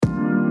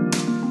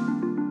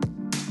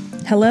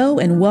Hello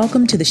and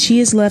welcome to the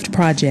She Is Loved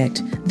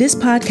Project. This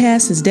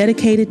podcast is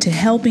dedicated to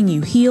helping you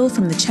heal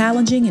from the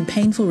challenging and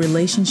painful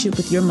relationship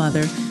with your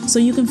mother so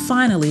you can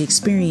finally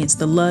experience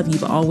the love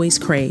you've always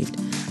craved.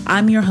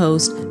 I'm your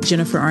host,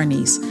 Jennifer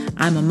Arnice.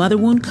 I'm a mother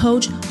wound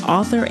coach,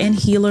 author, and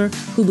healer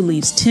who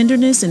believes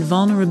tenderness and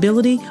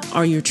vulnerability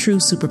are your true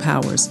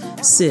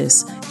superpowers.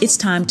 Sis, it's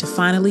time to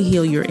finally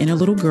heal your inner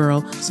little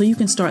girl so you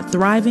can start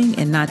thriving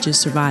and not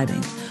just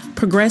surviving.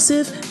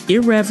 Progressive,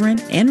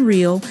 irreverent, and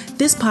real,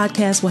 this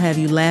podcast will have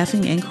you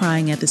laughing and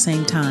crying at the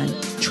same time.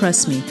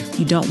 Trust me,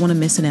 you don't want to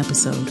miss an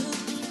episode.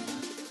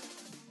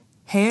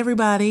 Hey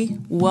everybody,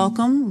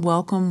 welcome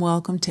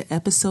to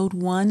episode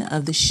 1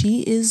 of the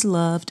She Is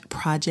Loved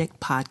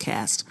Project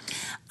podcast.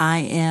 I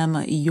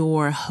am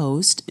your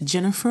host,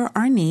 Jennifer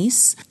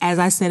Arnice. As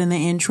I said in the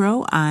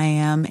intro, I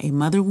am a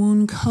mother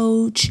wound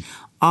coach,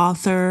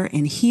 author,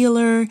 and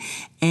healer,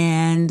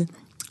 and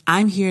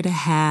I'm here to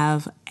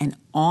have an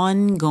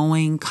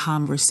ongoing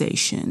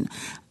conversation,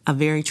 a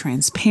very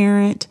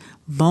transparent,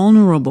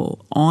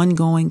 vulnerable,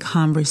 ongoing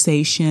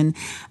conversation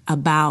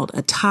about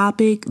a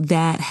topic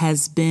that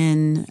has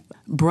been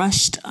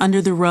brushed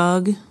under the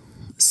rug,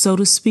 so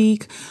to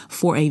speak,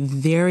 for a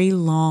very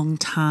long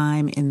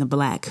time in the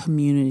Black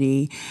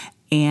community.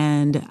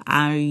 And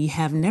I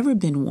have never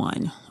been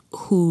one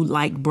who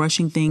liked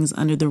brushing things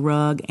under the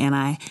rug, and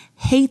I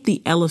hate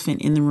the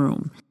elephant in the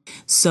room.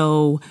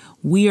 So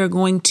we are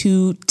going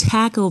to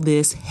tackle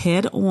this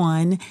head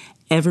on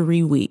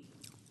every week.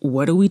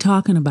 What are we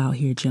talking about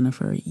here,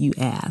 Jennifer? You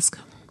ask.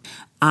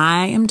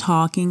 I am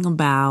talking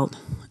about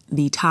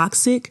the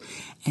toxic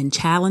and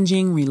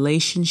challenging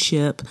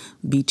relationship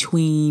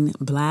between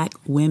Black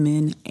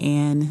women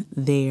and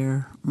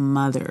their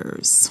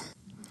mothers.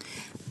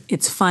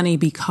 It's funny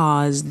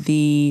because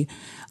the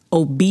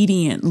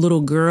obedient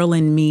little girl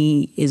in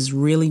me is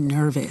really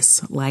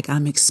nervous. Like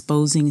I'm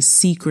exposing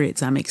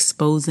secrets. I'm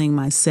exposing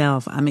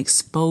myself. I'm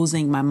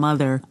exposing my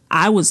mother.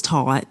 I was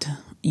taught,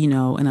 in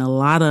a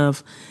lot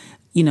of,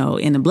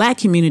 in the Black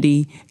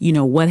community,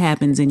 what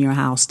happens in your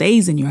house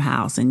stays in your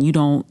house and you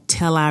don't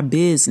tell our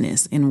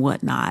business and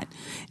whatnot.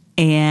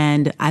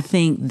 And I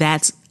think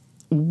that's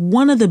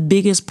one of the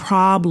biggest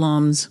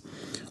problems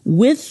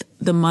with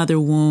the mother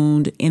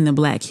wound in the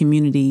Black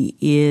community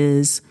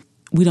is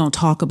we don't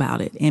talk about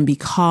it. And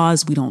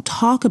because we don't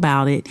talk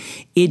about it,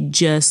 it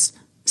just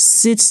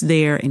sits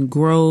there and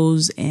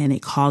grows and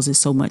it causes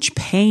so much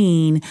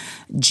pain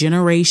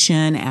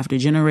generation after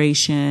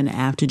generation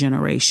after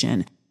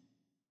generation.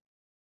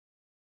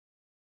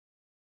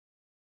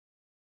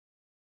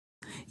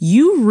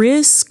 You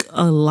risk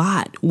a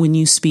lot when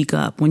you speak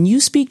up, when you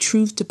speak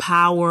truth to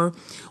power,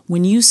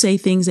 when you say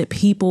things that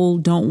people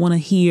don't want to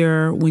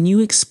hear, when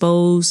you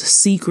expose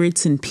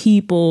secrets and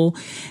people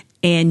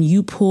and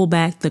you pull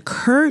back the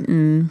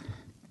curtain,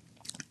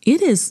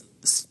 it is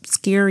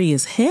scary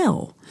as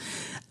hell.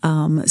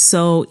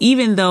 So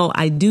even though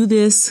I do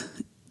this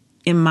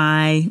in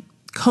my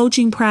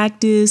coaching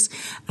practice,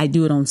 I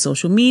do it on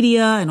social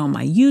media and on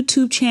my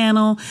YouTube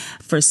channel.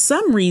 For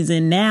some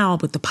reason now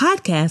with the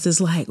podcast,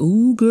 it's like,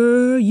 ooh,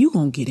 girl, you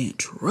gonna get in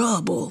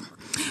trouble.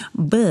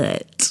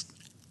 But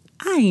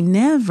I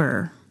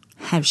never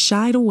have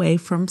shied away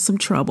from some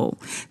trouble.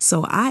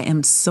 So I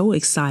am so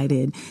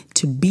excited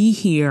to be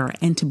here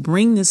and to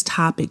bring this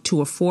topic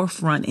to a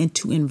forefront and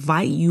to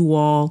invite you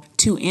all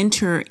to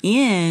enter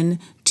in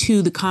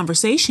to the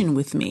conversation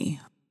with me.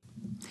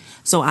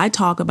 So I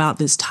talk about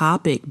this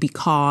topic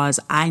because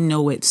I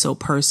know it so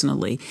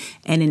personally.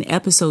 And in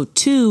episode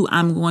 2,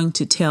 I'm going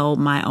to tell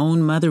my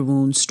own mother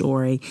wound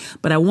story.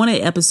 But I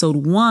wanted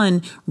episode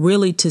 1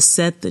 really to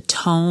set the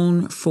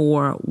tone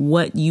for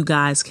what you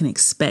guys can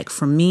expect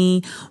from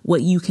me,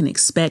 what you can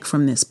expect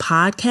from this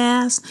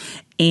podcast.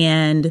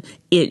 And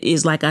it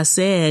is, like I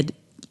said,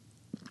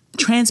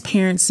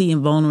 transparency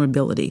and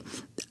vulnerability.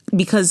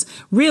 Because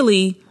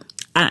really,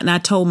 I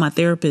told my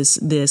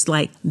therapist this,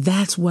 like,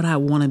 that's what I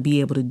want to be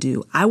able to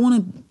do. I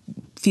want to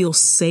feel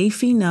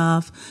safe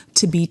enough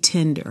to be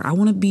tender. I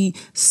want to be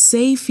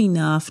safe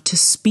enough to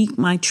speak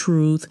my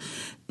truth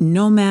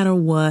no matter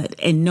what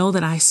and know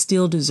that I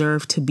still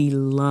deserve to be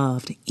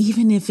loved,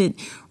 even if it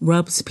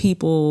rubs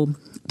people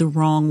the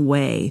wrong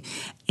way.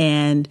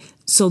 And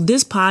so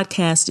this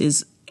podcast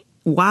is,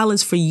 while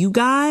it's for you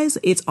guys,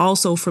 it's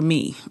also for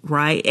me,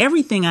 right?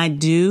 Everything I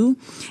do,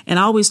 and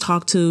I always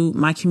talk to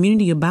my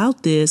community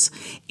about this,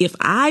 if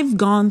I've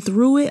gone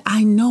through it,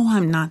 I know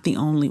I'm not the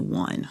only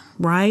one,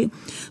 right?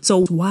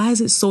 So why is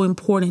it so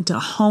important to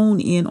hone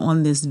in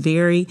on this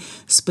very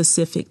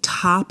specific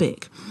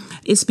topic?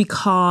 It's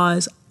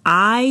because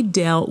I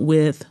dealt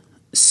with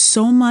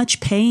so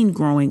much pain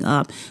growing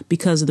up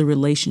because of the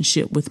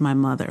relationship with my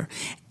mother.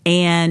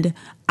 And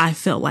I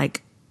felt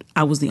like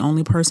I was the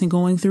only person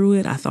going through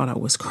it. I thought I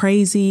was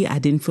crazy. I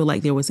didn't feel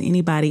like there was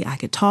anybody I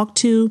could talk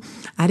to.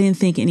 I didn't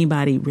think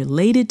anybody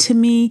related to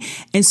me.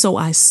 And so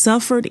I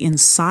suffered in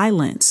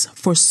silence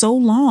for so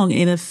long.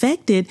 It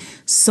affected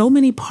so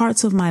many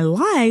parts of my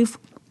life.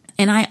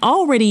 And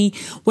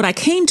what I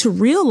came to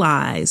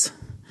realize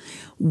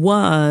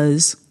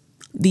was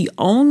The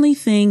only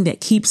thing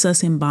that keeps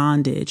us in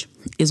bondage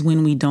is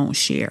when we don't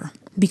share,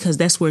 because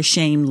that's where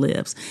shame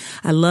lives.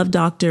 I love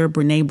Dr.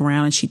 Brené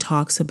Brown, and she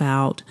talks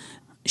about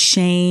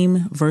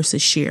shame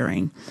versus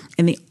sharing.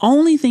 And the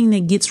only thing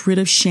that gets rid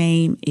of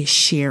shame is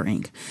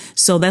sharing.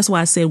 So that's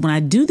why I said when I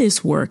do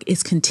this work,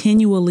 it's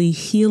continually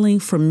healing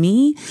for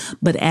me.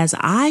 But as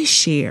I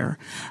share,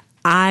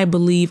 I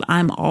believe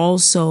I'm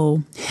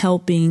also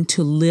helping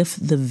to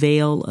lift the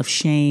veil of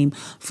shame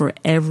for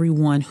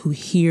everyone who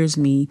hears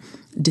me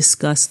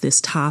discuss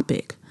this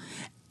topic.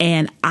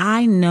 And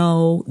I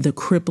know the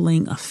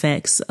crippling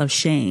effects of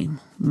shame.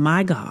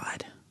 My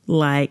God.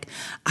 Like,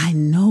 I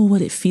know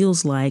what it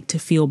feels like to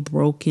feel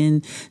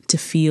broken, to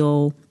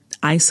feel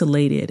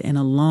isolated and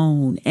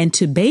alone, and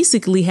to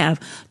basically have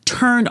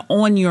turned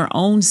on your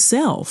own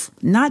self,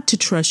 not to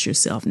trust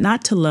yourself,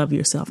 not to love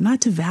yourself,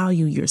 not to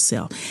value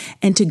yourself,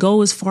 and to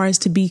go as far as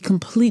to be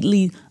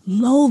completely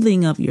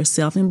loathing of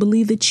yourself and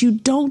believe that you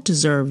don't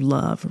deserve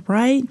love,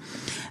 right?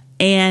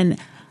 And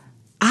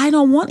I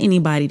don't want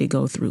anybody to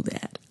go through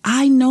that.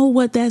 I know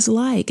what that's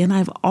like. And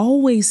I've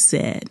always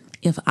said,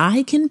 if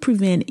I can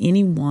prevent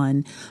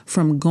anyone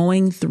from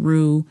going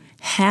through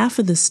half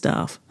of the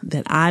stuff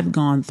that I've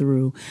gone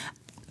through,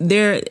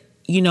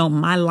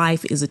 my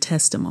life is a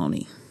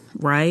testimony,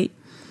 right?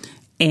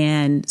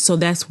 And so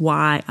that's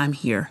why I'm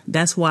here.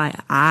 That's why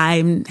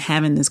I'm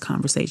having this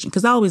conversation,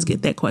 because I always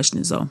get that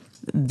question. So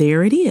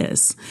there it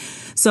is.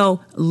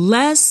 So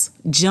let's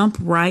jump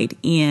right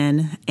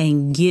in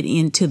and get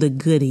into the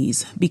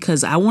goodies,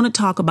 because I want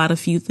to talk about a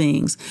few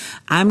things.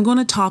 I'm going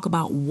to talk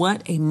about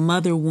what a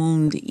mother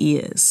wound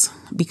is,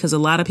 because a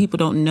lot of people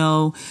don't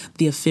know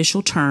the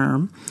official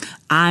term.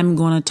 I'm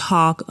going to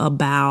talk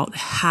about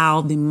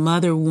how the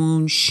mother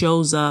wound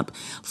shows up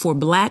for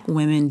Black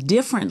women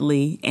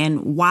differently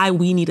and why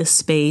we need a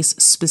space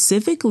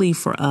specifically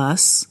for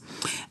us.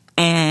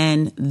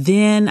 And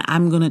then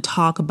I'm going to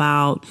talk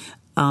about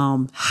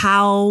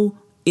how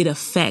it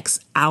affects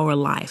our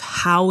life,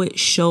 how it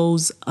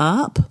shows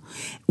up,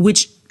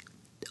 which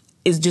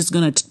is just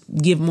going to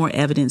give more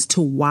evidence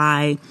to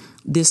why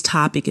this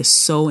topic is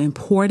so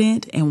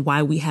important and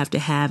why we have to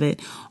have it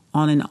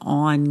on an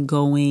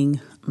ongoing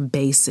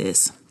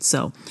basis.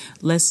 So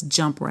let's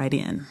jump right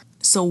in.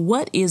 So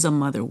what is a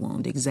mother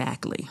wound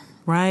exactly,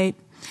 right?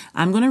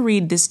 I'm going to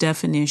read this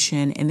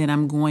definition and then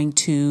I'm going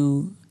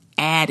to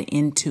add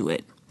into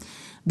it.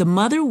 The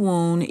mother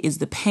wound is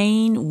the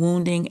pain,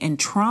 wounding, and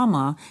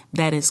trauma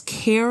that is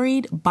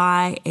carried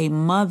by a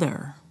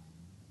mother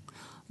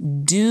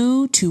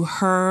due to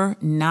her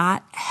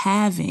not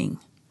having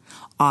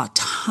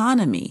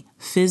autonomy,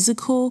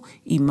 physical,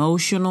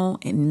 emotional,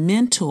 and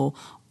mental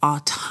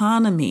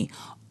autonomy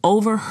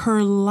over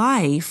her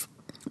life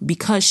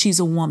because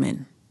she's a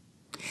woman.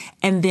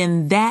 And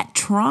then that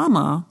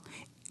trauma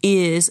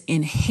is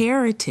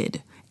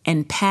inherited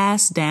and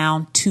passed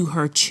down to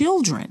her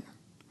children.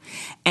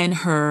 And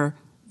her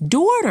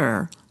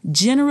daughter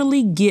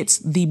generally gets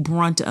the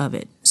brunt of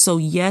it. So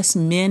yes,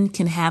 men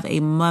can have a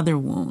mother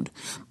wound,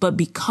 but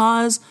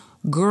because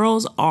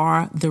girls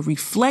are the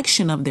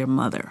reflection of their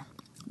mother,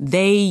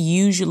 they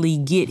usually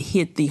get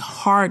hit the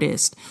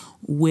hardest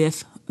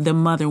with the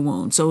mother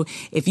wound. So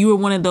if you were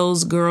one of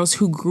those girls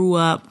who grew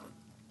up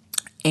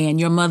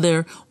and your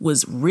mother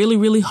was really,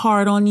 really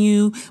hard on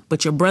you,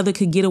 but your brother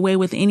could get away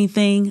with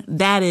anything,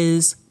 that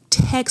is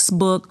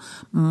textbook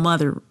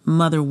mother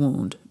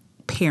wound.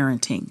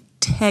 Parenting,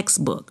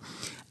 textbook.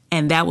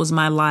 And that was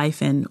my life.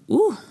 And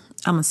I'm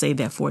going to save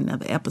that for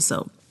another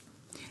episode.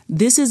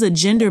 This is a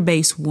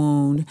gender-based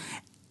wound,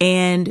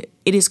 and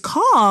it is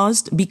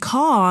caused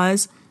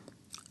because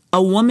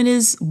a woman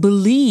is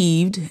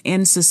believed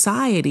in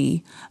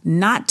society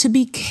not to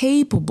be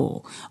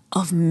capable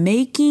of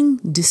making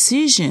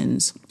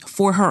decisions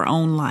for her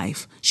own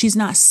life. She's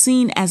not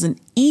seen as an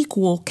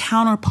equal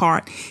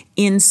counterpart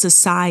in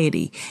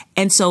society.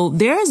 And so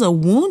there's a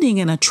wounding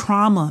and a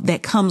trauma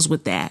that comes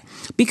with that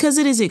because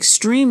it is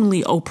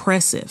extremely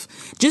oppressive.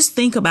 Just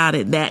think about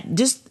it,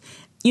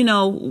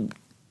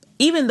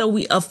 even though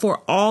we,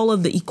 for all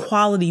of the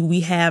equality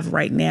we have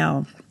right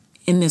now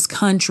in this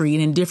country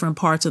and in different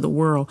parts of the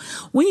world,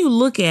 when you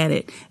look at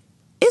it,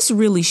 it's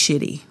really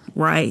shitty,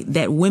 right?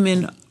 That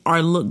women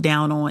are looked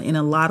down on in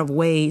a lot of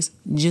ways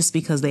just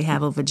because they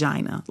have a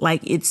vagina.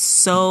 Like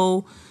it's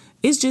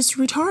just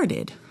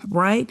retarded,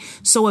 right?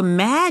 So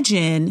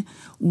imagine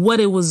what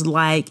it was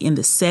like in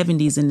the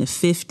 70s and the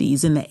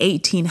 50s and the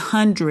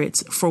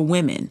 1800s for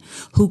women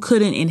who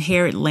couldn't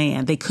inherit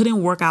land. They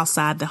couldn't work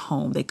outside the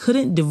home. They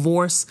couldn't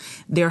divorce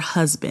their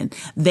husband.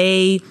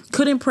 They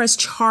couldn't press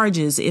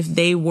charges if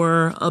they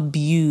were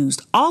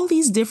abused. All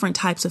these different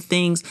types of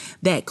things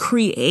that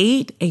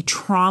create a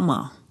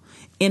trauma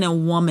in a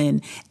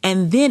woman.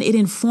 And then it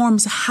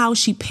informs how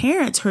she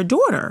parents her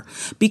daughter,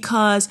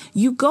 because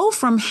you go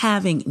from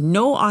having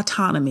no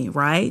autonomy,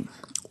 right?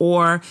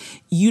 Or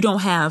you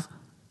don't have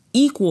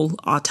equal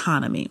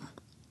autonomy.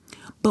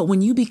 But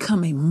when you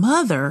become a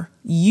mother,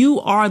 you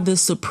are the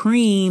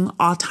supreme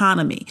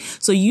autonomy.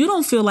 So you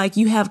don't feel like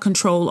you have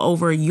control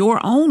over your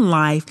own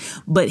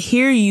life, but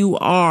here you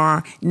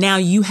are. Now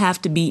you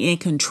have to be in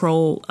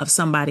control of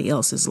somebody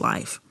else's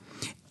life.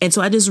 And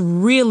so I just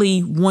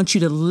really want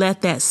you to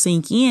let that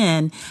sink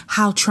in,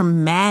 how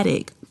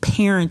traumatic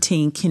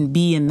parenting can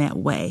be in that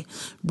way,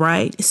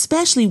 right?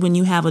 Especially when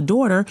you have a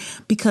daughter,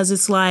 because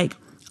it's like,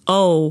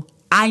 oh,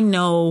 I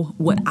know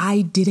what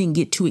I didn't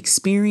get to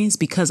experience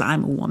because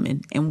I'm a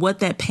woman and what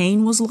that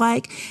pain was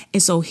like.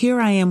 And so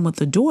here I am with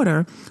a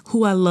daughter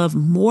who I love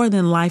more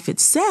than life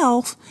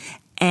itself.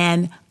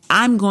 And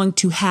I'm going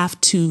to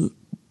have to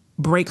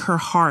break her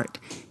heart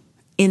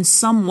in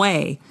some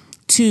way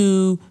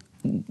to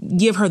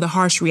give her the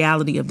harsh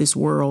reality of this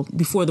world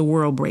before the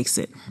world breaks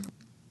it.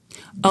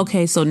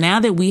 Okay, so now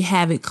that we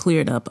have it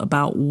cleared up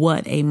about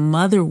what a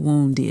mother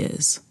wound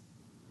is,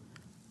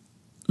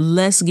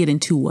 let's get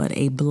into what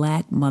a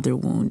Black mother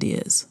wound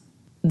is.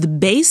 The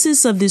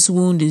basis of this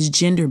wound is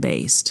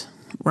gender-based,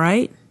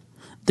 right?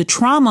 The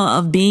trauma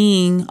of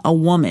being a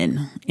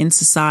woman in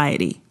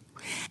society,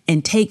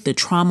 and take the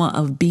trauma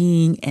of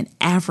being an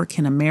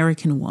African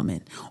American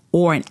woman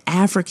or an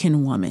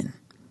African woman,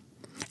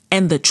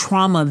 and the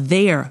trauma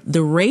there, the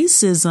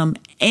racism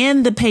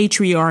and the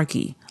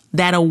patriarchy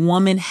that a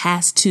woman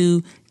has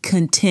to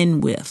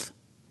contend with.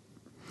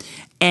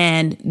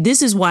 And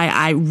this is why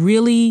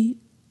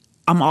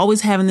I'm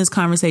always having this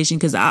conversation,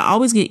 because I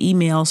always get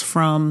emails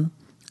from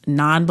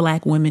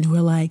non-Black women who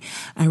are like,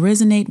 I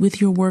resonate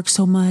with your work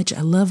so much.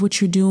 I love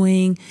what you're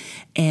doing.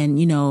 And,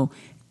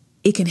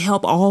 it can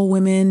help all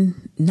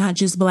women, not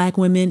just Black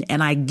women.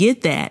 And I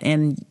get that.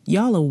 And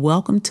y'all are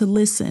welcome to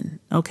listen.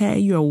 Okay.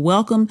 You're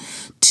welcome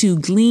to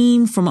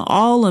glean from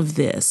all of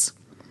this.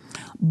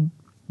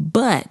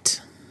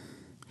 But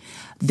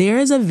there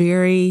is a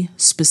very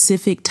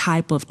specific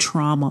type of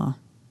trauma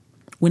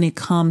when it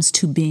comes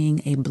to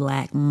being a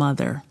Black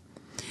mother.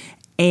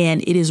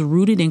 And it is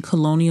rooted in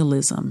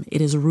colonialism.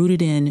 It is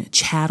rooted in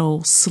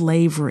chattel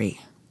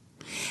slavery.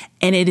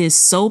 And it is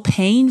so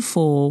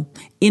painful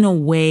in a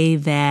way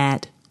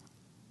that,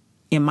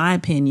 in my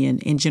opinion,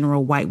 in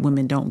general, white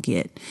women don't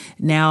get.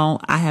 Now,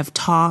 I have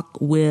talked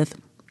with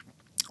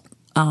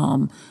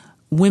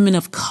women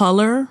of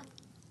color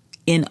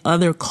in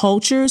other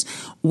cultures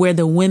where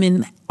the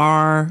women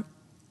are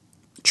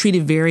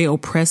treated very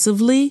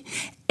oppressively.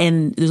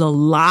 And there's a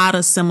lot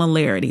of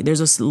similarity.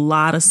 There's a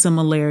lot of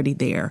similarity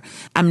there.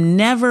 I'm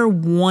never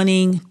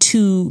wanting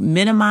to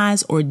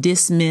minimize or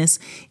dismiss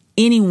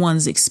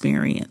anyone's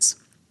experience.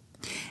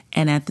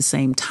 And at the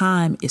same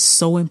time, it's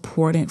so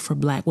important for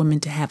Black women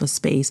to have a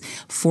space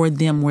for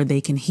them where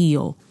they can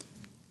heal.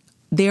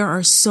 There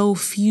are so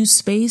few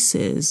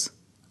spaces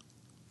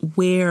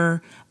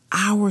where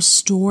our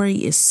story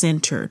is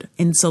centered.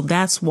 And so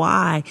that's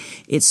why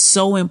it's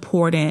so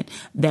important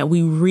that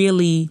we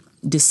really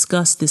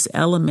discuss this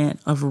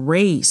element of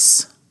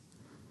race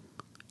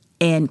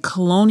and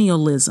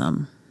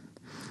colonialism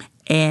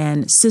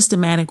and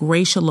systematic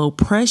racial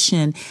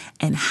oppression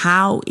and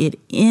how it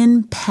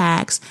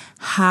impacts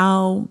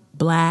how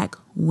Black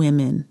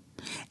women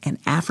and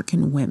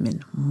African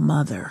women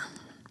mother.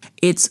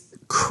 It's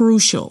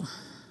crucial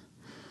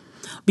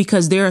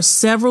because there are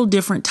several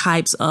different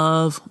types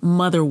of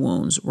mother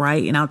wounds,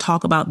 right? And I'll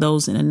talk about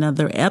those in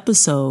another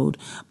episode.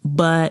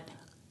 But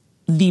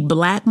the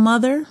Black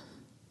mother,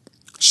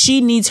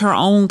 she needs her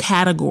own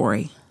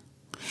category.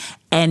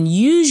 And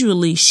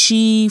usually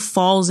she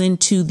falls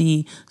into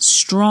the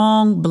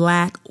strong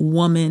Black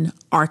woman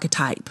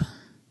archetype.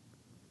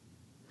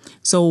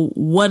 So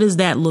what does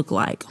that look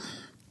like?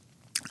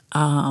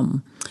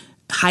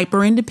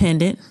 Hyper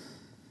independent,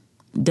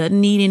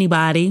 doesn't need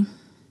anybody,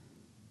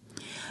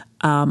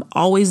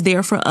 always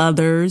there for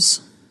others,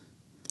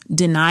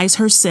 denies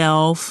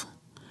herself,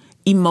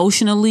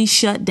 emotionally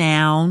shut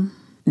down,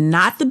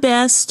 not the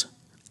best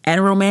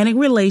at romantic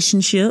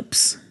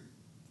relationships,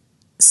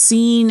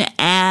 seen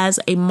as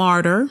a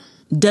martyr,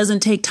 doesn't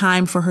take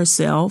time for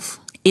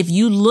herself. If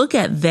you look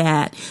at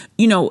that,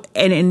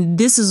 and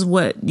this is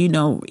what,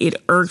 it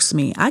irks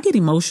me. I get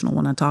emotional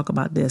when I talk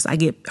about this. I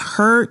get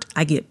hurt.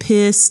 I get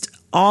pissed,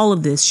 all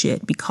of this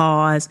shit,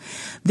 because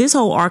this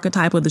whole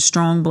archetype of the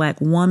strong Black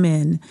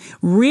woman,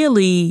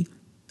 really,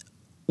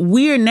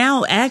 we're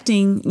now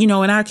acting, in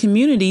our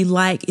community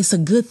like it's a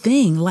good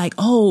thing. Like,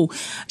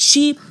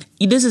 this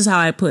is how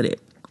I put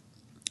it.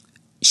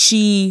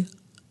 She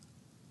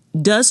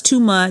does too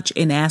much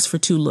and asks for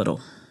too little,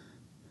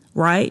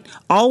 right?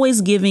 Always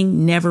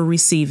giving, never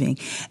receiving.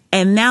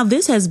 And now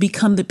this has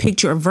become the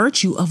picture of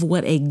virtue of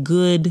what a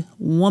good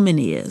woman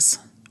is,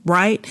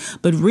 right?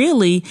 But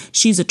really,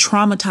 she's a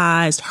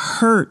traumatized,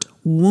 hurt,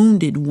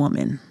 wounded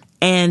woman.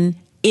 And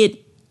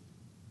it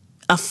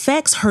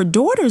affects her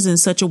daughters in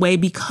such a way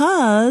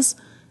because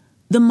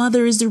the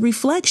mother is the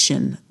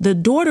reflection. The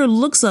daughter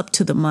looks up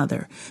to the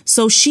mother.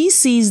 So she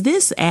sees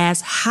this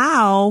as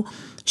how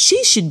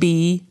she should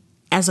be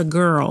as a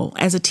girl,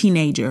 as a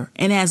teenager,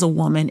 and as a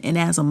woman, and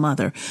as a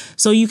mother.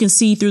 So you can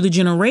see through the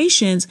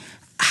generations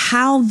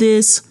how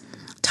this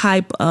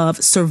type of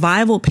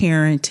survival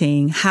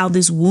parenting, how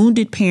this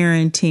wounded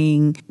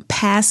parenting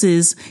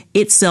passes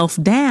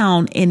itself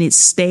down and it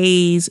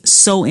stays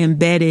so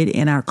embedded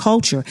in our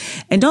culture.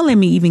 And don't let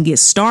me even get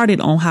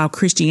started on how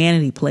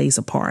Christianity plays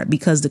a part,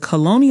 because the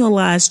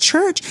colonialized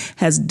church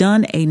has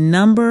done a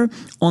number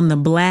on the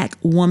Black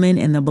woman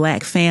and the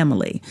Black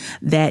family,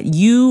 that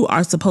you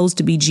are supposed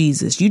to be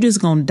Jesus. You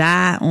just gonna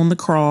die on the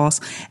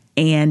cross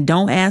and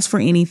don't ask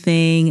for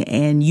anything,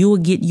 and you will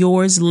get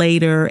yours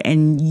later,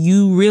 and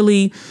you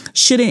really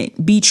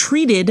shouldn't be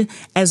treated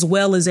as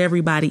well as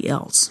everybody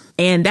else.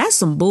 And that's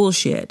some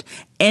bullshit.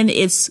 And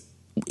it's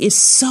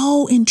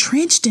so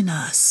entrenched in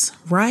us,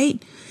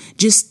 right?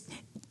 Just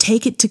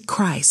take it to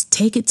Christ,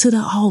 take it to the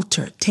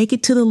altar, take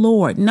it to the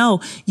Lord. No,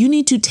 you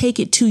need to take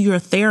it to your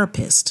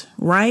therapist,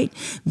 right?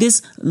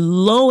 This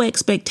low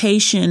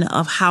expectation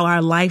of how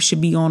our life should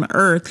be on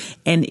earth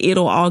and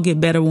it'll all get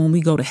better when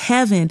we go to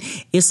heaven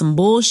is some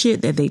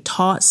bullshit that they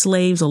taught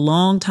slaves a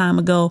long time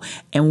ago.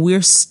 And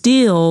we're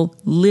still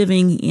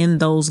living in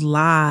those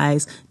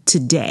lies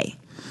today.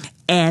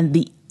 And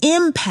the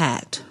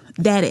impact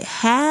that it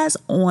has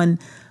on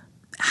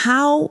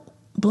how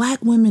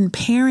Black women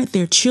parent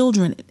their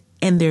children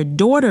and their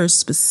daughters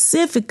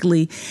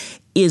specifically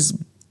is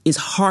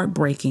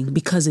heartbreaking,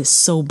 because it's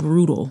so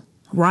brutal,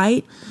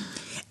 right?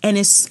 And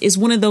it's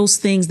one of those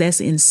things that's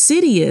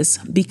insidious,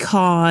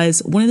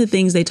 because one of the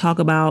things they talk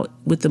about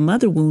with the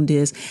mother wound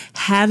is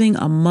having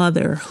a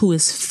mother who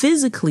is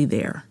physically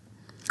there.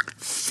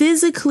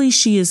 Physically,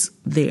 she is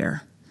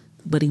there,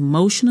 but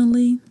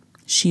emotionally,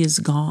 she is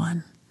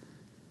gone.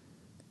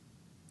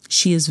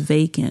 She is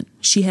vacant.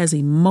 She has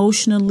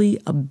emotionally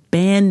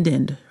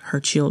abandoned her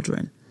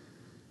children.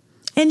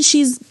 And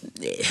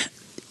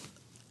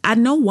I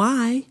know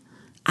why,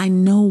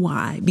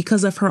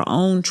 because of her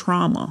own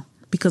trauma,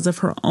 because of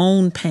her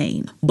own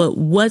pain. But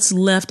what's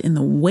left in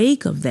the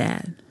wake of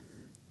that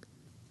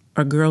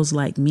are girls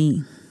like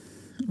me,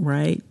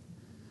 right?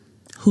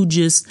 Who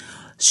just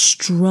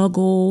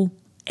struggle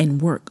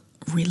and work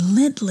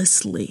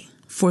relentlessly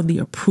for the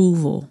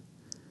approval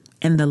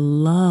and the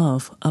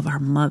love of our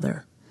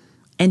mother,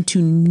 and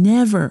to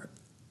never,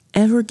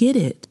 ever get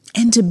it.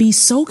 And to be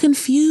so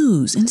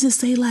confused and to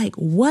say, like,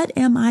 what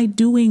am I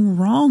doing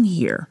wrong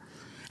here?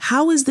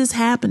 How is this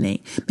happening?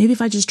 Maybe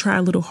if I just try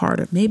a little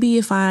harder, maybe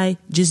if I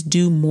just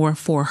do more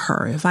for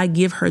her, if I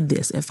give her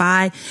this, if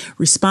I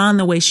respond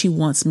the way she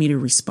wants me to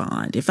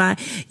respond, if I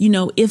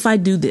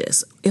do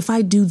this, if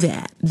I do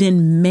that,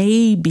 then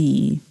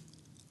maybe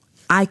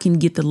I can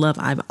get the love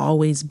I've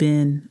always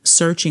been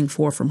searching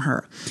for from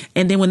her.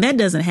 And then when that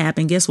doesn't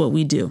happen, guess what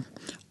we do?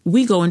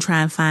 We go and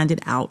try and find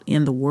it out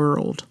in the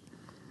world.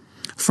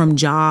 From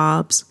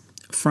jobs,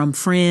 from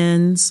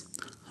friends,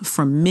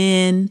 from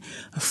men,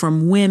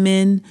 from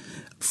women,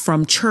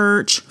 from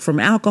church, from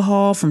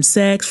alcohol, from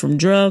sex, from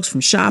drugs, from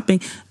shopping,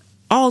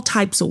 all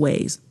types of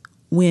ways,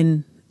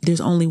 when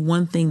there's only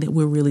one thing that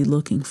we're really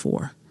looking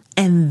for.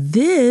 And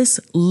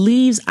this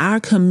leaves our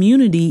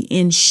community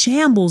in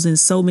shambles in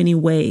so many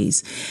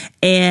ways.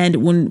 And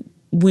when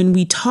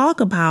we talk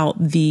about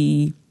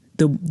the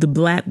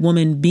Black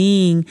woman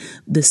being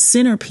the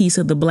centerpiece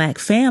of the Black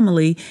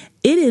family,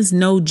 it is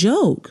no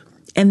joke.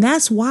 And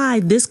that's why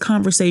this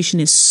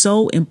conversation is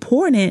so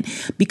important,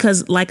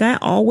 because like I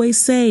always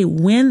say,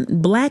 when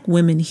Black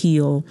women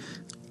heal,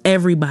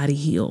 everybody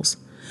heals,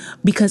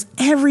 because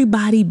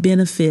everybody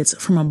benefits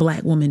from a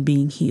Black woman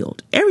being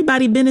healed.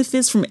 Everybody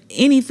benefits from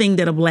anything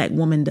that a Black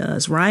woman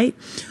does, right?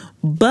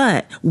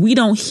 But we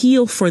don't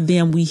heal for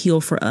them, we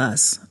heal for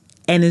us.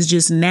 And it's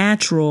just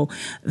natural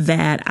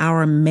that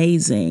our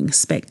amazing,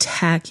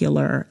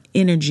 spectacular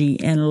energy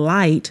and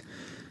light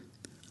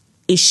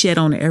is shed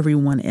on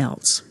everyone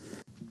else.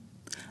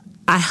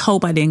 I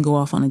hope I didn't go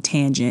off on a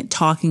tangent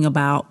talking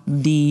about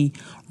the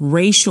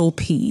racial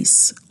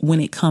piece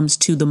when it comes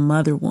to the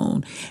mother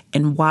wound,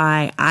 and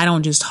why I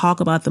don't just talk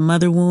about the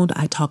mother wound,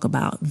 I talk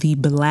about the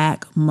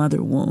Black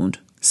mother wound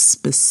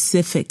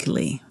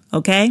specifically.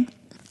 Okay?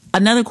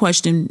 Another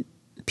question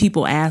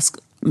people ask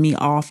me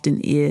often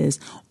is,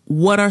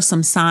 what are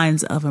some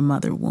signs of a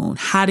mother wound?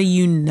 How do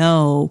you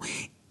know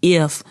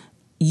if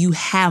you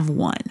have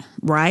one,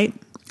 right?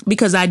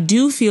 Because I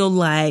do feel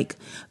like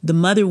the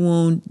mother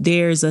wound,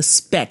 there's a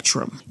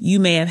spectrum. You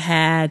may have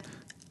had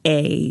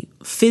a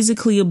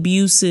physically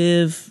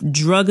abusive,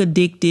 drug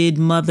addicted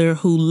mother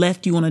who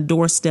left you on a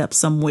doorstep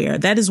somewhere.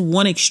 That is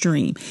one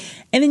extreme.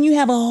 And then you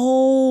have a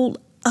whole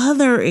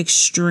other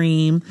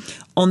extreme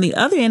on the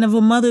other end of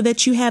a mother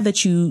that you have,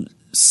 that you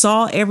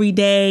saw every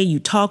day, you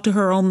talk to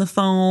her on the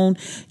phone,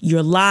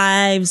 your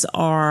lives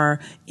are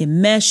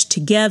enmeshed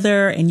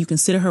together, and you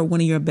consider her one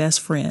of your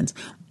best friends.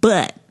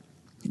 But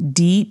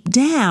deep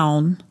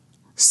down,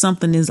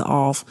 something is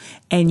off,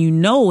 and you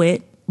know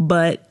it.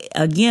 But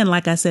again,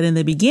 like I said in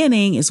the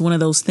beginning, it's one of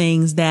those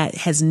things that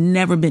has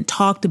never been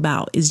talked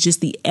about. It's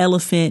just the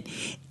elephant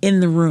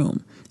in the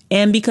room.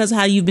 And because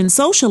how you've been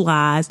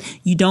socialized,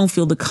 you don't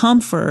feel the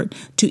comfort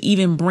to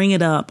even bring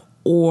it up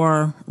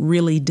or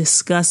really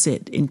discuss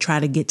it and try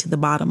to get to the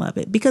bottom of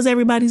it, because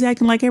everybody's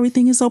acting like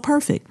everything is so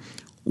perfect.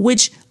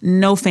 which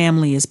no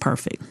family is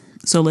perfect.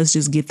 So let's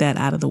just get that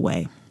out of the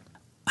way.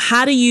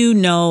 How do you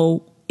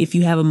know if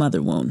you have a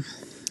mother wound?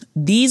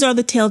 These are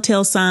the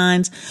telltale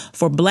signs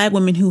for Black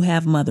women who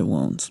have mother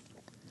wounds.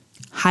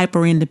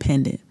 Hyper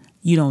independent.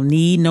 You don't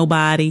need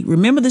nobody.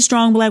 Remember the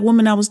strong Black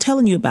woman I was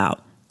telling you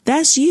about?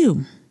 That's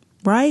you,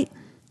 right?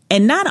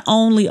 And not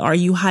only are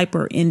you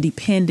hyper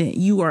independent,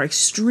 you are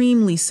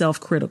extremely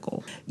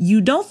self-critical.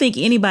 You don't think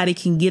anybody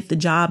can get the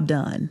job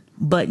done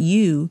but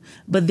you,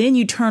 but then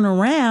you turn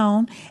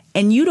around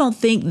and you don't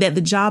think that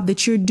the job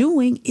that you're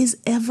doing is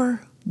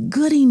ever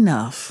good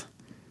enough.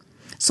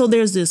 So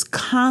there's this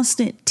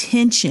constant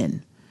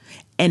tension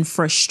and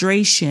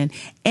frustration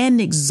and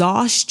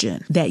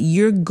exhaustion that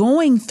you're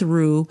going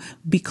through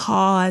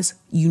because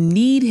you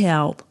need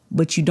help,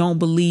 but you don't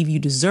believe you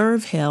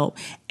deserve help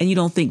and you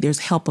don't think there's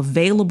help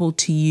available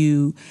to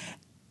you.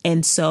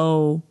 And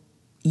so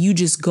you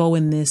just go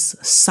in this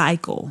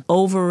cycle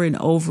over and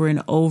over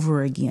and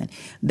over again.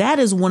 That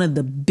is one of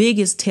the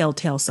biggest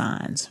telltale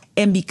signs.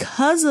 And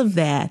because of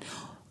that,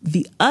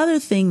 the other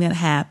thing that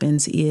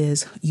happens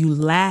is you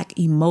lack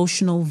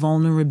emotional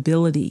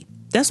vulnerability.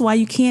 That's why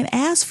you can't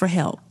ask for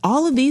help.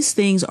 All of these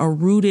things are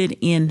rooted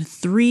in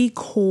 3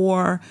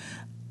 core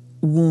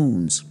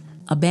wounds: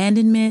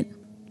 abandonment,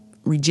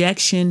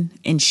 rejection,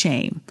 and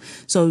shame.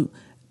 So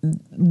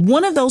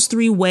one of those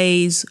 3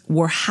 ways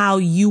were how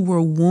you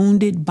were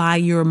wounded by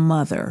your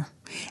mother,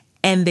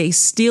 and they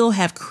still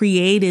have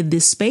created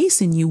this space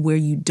in you where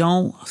you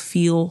don't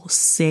feel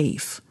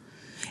safe.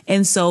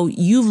 And so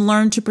you've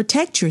learned to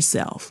protect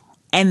yourself,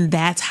 and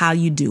that's how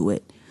you do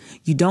it.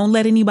 You don't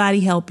let anybody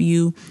help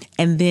you,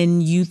 and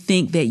then you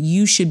think that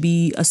you should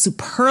be a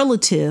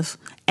superlative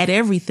at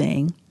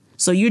everything.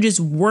 So you're just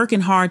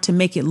working hard to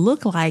make it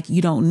look like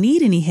you don't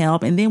need any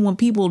help. And then when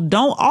people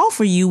don't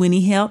offer you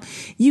any help,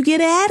 you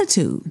get an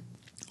attitude.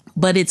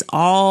 But it's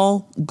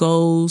all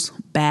goes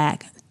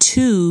back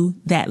to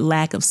that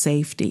lack of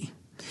safety.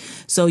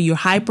 So you're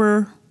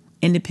hyper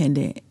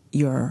independent.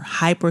 You're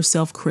hyper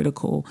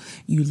self-critical.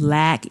 You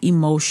lack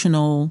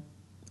emotional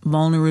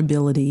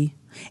vulnerability.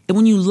 And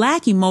when you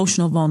lack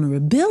emotional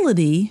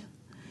vulnerability,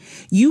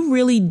 you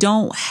really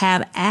don't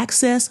have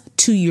access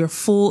to your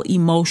full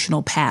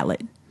emotional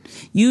palette.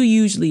 You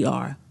usually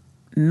are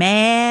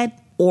mad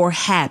or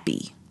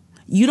happy.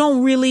 You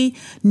don't really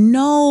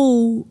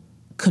know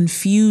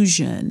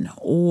confusion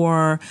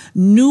or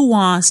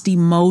nuanced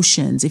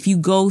emotions. If you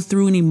go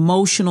through an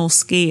emotional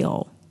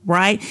scale,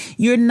 right?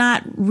 You're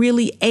not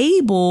really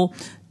able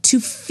to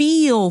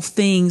feel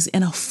things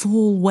in a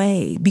full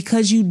way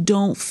because you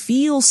don't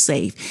feel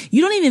safe.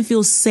 You don't even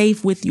feel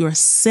safe with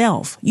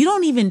yourself. You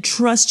don't even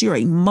trust your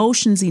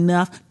emotions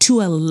enough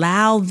to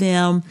allow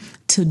them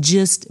to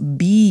just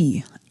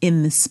be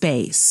in the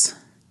space.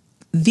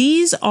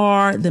 These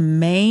are the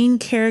main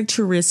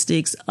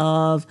characteristics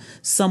of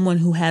someone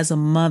who has a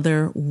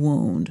mother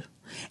wound.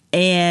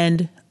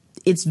 And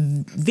it's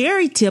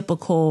very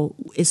typical,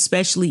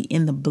 especially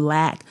in the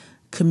Black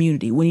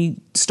community, when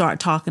you start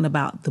talking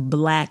about the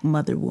Black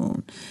mother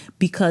wound,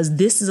 because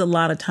this is a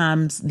lot of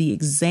times the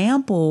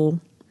example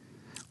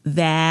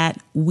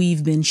that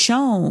we've been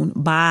shown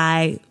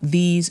by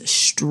these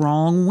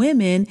strong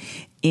women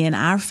in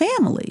our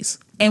families.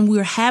 And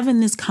we're having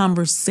this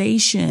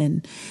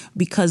conversation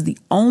because the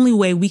only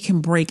way we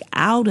can break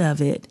out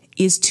of it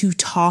is to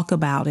talk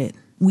about it.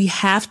 We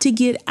have to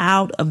get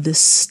out of the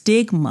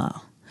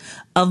stigma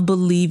of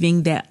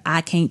believing that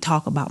I can't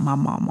talk about my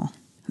mama,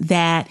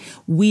 that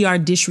we are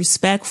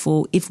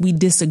disrespectful if we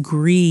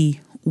disagree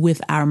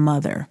with our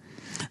mother,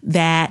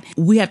 that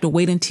we have to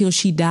wait until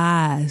she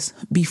dies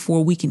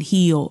before we can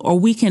heal, or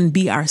we can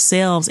be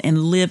ourselves and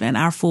live in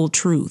our full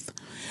truth.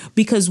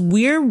 Because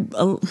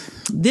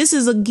this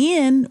is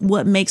again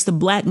what makes the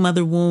Black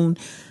mother wound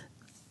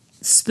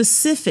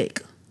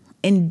specific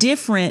and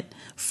different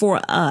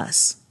for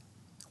us.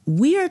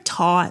 We are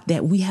taught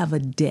that we have a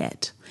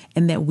debt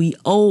and that we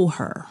owe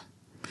her.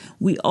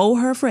 We owe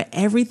her for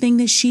everything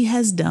that she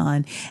has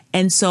done.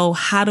 And so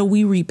how do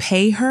we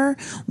repay her?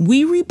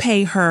 We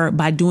repay her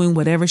by doing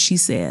whatever she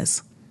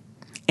says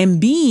and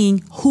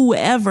being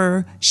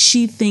whoever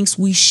she thinks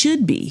we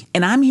should be.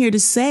 And I'm here to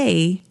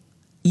say,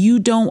 you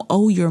don't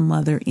owe your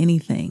mother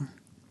anything.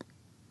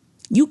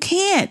 You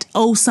can't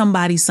owe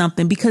somebody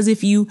something, because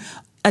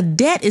a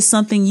debt is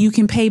something you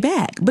can pay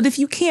back. But if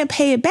you can't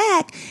pay it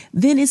back,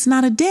 then it's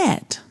not a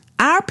debt.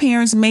 Our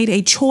parents made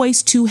a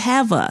choice to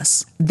have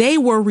us. They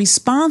were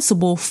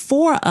responsible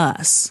for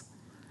us.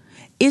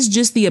 It's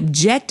just the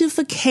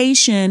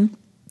objectification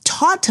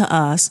taught to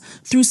us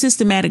through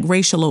systematic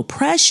racial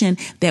oppression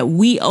that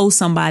we owe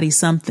somebody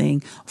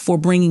something for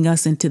bringing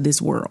us into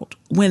this world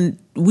when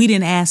we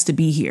didn't ask to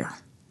be here.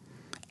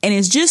 And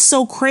it's just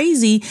so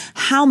crazy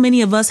how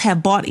many of us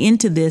have bought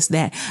into this,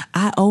 that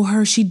I owe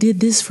her. She did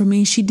this for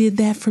me. She did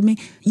that for me.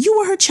 You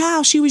were her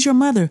child. She was your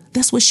mother.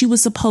 That's what she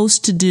was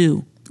supposed to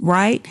do.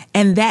 right?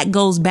 And that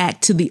goes back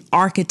to the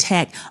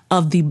architect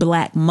of the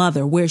Black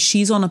mother, where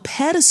she's on a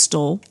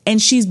pedestal and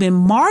she's been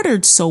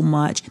martyred so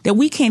much that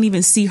we can't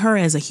even see her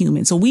as a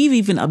human. So we've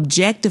even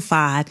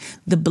objectified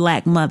the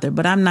Black mother,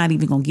 but I'm not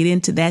even going to get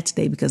into that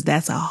today because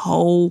that's a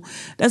whole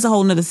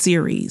nother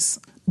series.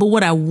 But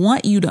what I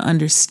want you to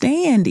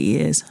understand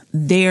is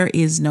there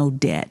is no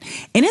debt,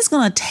 and it's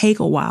going to take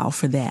a while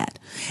for that.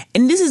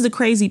 And this is the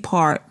crazy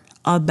part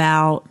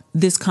about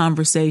this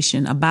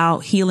conversation about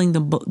healing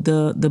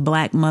the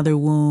Black mother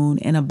wound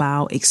and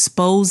about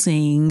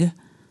exposing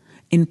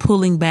and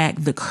pulling back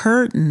the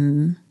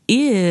curtain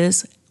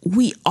is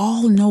we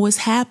all know it's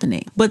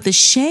happening. But the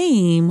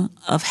shame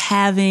of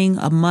having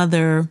a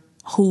mother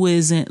who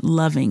isn't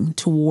loving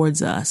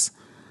towards us,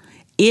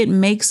 it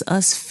makes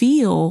us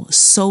feel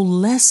so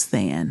less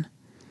than.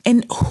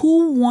 And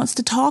who wants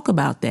to talk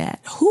about that?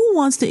 Who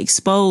wants to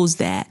expose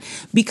that?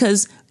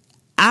 Because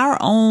our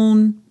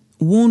own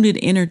wounded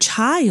inner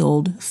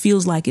child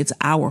feels like it's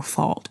our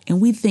fault,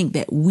 and we think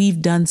that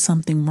we've done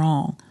something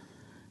wrong.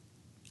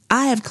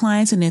 I have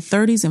clients in their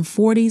 30s and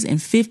 40s and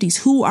 50s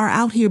who are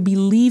out here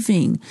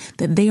believing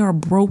that they are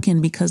broken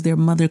because their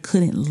mother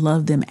couldn't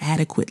love them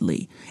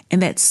adequately,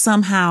 and that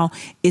somehow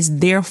is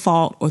their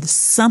fault or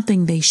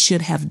something they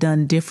should have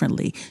done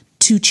differently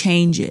to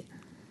change it.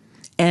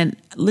 And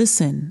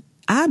listen,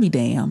 I'll be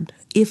damned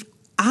if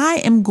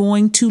I am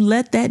going to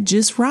let that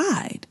just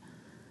ride.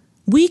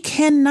 We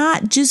can't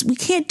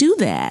do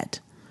that.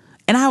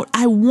 And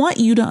I want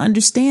you to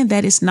understand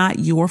that it's not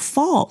your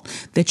fault,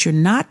 that you're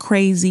not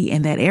crazy,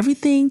 and that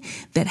everything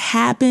that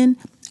happened,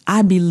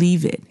 I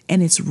believe it,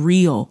 and it's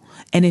real.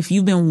 And if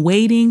you've been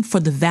waiting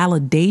for the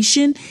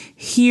validation,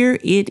 here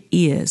it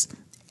is.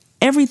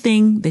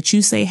 Everything that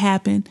you say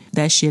happened,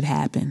 that shit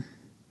happened.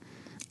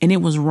 And it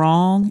was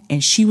wrong,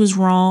 and she was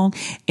wrong,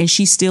 and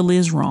she still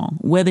is wrong.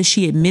 Whether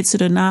she admits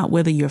it or not,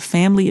 whether your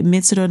family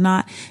admits it or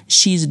not,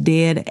 she's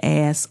dead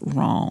ass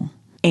wrong.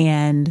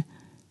 And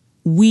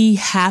we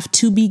have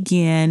to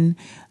begin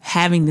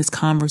having this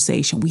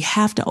conversation. We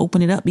have to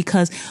open it up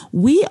because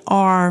we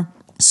are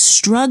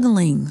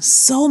struggling.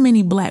 So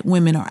many Black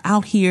women are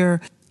out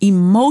here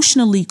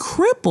emotionally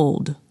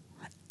crippled.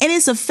 And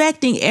it's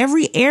affecting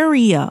every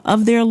area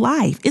of their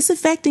life. It's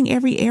affecting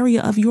every area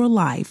of your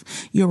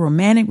life, your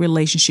romantic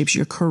relationships,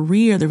 your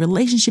career, the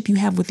relationship you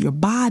have with your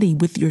body,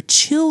 with your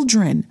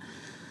children.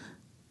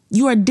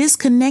 You are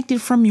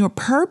disconnected from your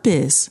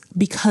purpose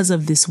because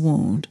of this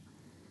wound.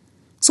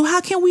 So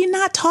how can we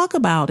not talk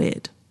about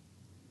it?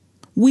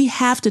 We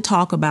have to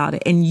talk about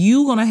it, and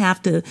you're going to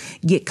have to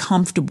get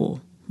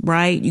comfortable,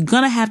 right? You're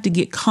going to have to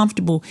get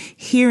comfortable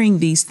hearing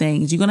these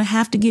things. You're going to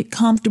have to get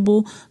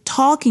comfortable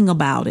talking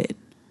about it,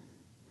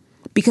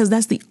 because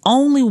that's the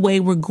only way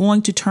we're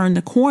going to turn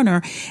the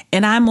corner.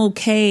 And I'm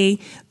okay,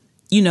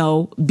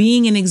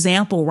 being an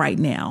example right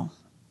now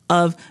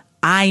of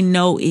I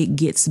know it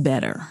gets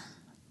better.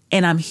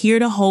 And I'm here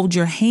to hold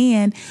your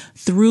hand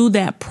through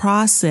that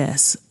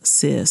process,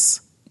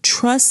 sis.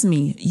 Trust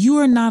me, you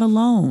are not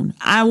alone.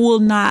 I will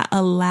not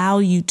allow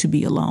you to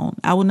be alone.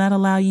 I will not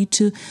allow you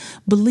to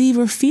believe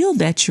or feel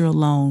that you're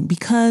alone,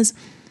 because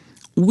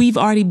we've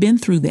already been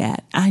through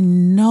that. I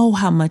know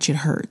how much it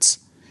hurts.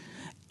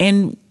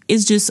 And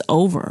it's just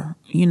over,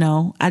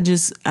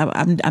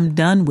 I'm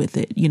done with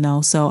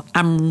it, so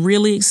I'm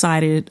really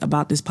excited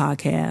about this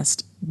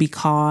podcast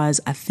because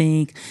I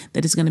think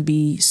that it's going to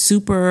be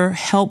super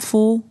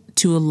helpful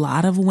to a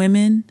lot of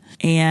women,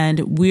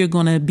 and we're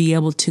going to be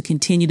able to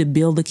continue to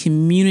build a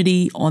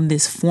community on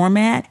this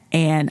format.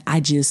 And I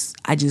just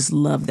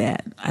love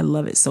that. I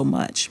love it so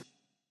much.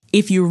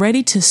 If you're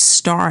ready to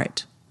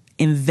start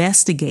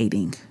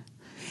investigating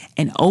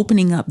and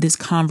opening up this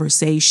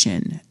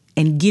conversation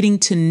and getting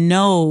to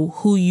know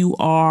who you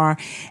are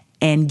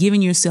and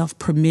giving yourself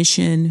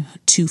permission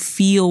to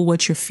feel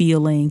what you're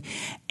feeling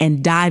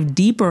and dive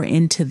deeper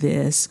into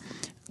this,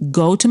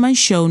 go to my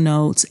show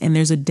notes, and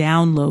there's a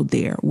download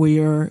there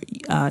where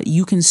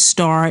you can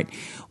start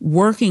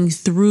working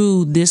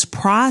through this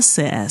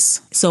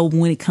process. So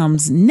when it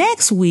comes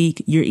next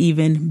week, you're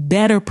even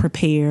better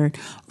prepared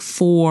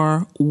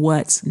for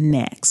what's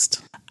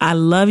next. I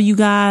love you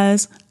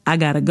guys. I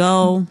gotta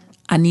go.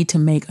 I need to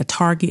make a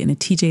Target and a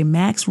TJ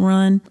Maxx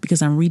run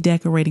because I'm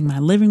redecorating my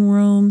living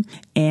room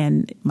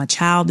and my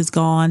child is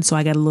gone. So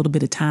I got a little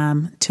bit of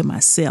time to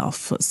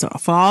myself. So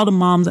for all the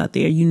moms out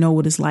there, you know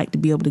what it's like to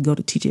be able to go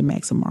to TJ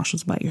Maxx and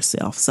Marshalls by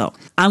yourself. So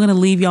I'm going to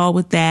leave y'all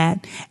with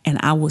that, and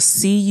I will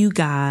see you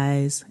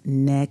guys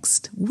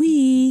next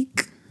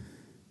week.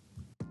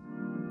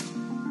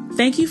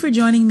 Thank you for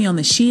joining me on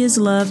the She Is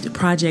Loved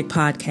Project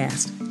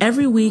podcast.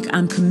 Every week,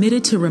 I'm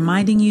committed to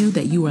reminding you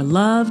that you are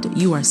loved,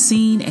 you are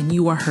seen, and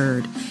you are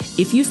heard.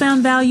 If you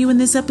found value in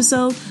this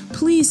episode,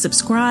 please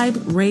subscribe,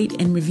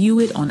 rate, and review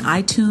it on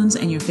iTunes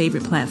and your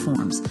favorite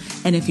platforms.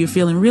 And if you're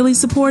feeling really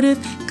supportive,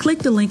 click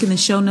the link in the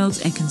show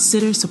notes and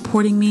consider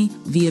supporting me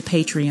via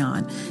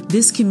Patreon.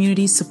 This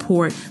community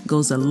support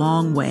goes a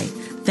long way.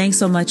 Thanks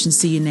so much, and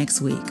see you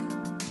next week.